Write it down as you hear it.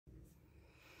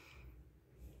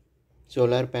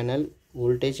solar panel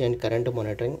voltage and current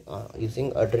monitoring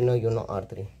using Arduino Uno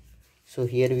R3. So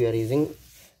here we are using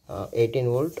 18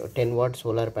 volt 10 watt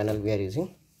solar panel we are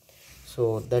using.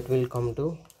 So that will come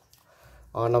to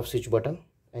on off switch button,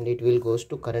 and it will goes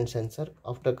to current sensor.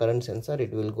 After current sensor,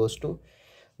 it will goes to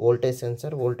voltage sensor.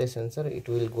 It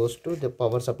will goes to the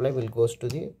power supply, will goes to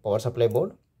the power supply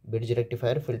board, bridge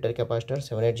rectifier, filter capacitor,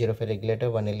 7805 regulator,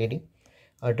 1 LED,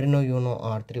 Arduino Uno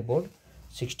R3 board,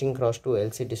 16x2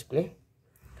 LC display.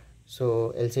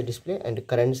 So LC display and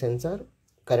current sensor,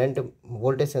 current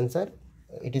voltage sensor,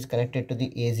 it is connected to the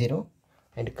A0,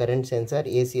 and current sensor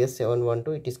ACS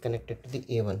 712, it is connected to the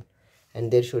A1,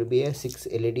 and there should be a 6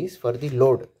 LEDs for the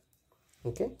load.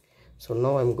 Okay, so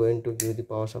now I'm going to give the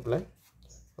power supply.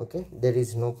 Okay, there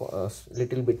is no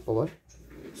little bit power.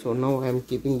 So now I am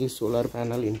keeping this solar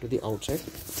panel into the outside.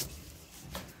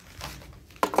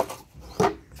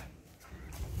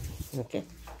 Okay,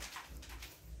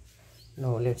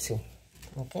 now let's see.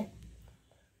 Okay,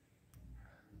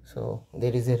 so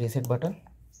there is a reset button.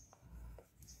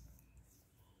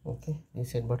 Okay,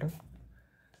 reset button,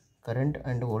 current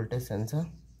and voltage sensor.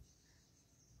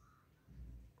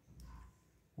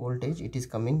 Voltage, it is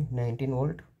coming 19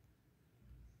 volt,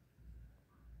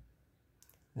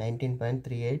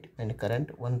 19.38, and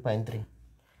current 1.3.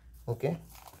 okay,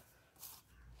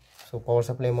 so power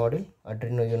supply module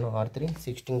Arduino Uno R3,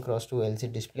 16x2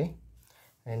 LC display,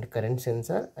 and current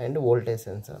sensor and voltage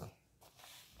sensor.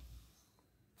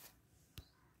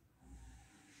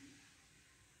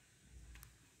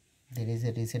 There is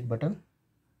a reset button.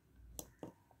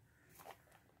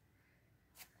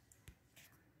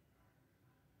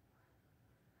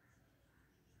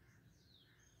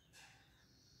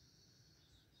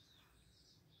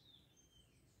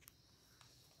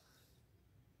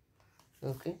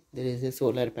 Okay, there is a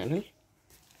solar panel.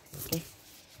 Okay,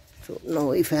 so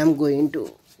now if I am going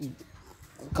to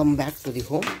come back to the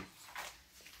home,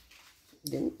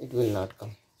 then it will not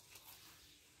come.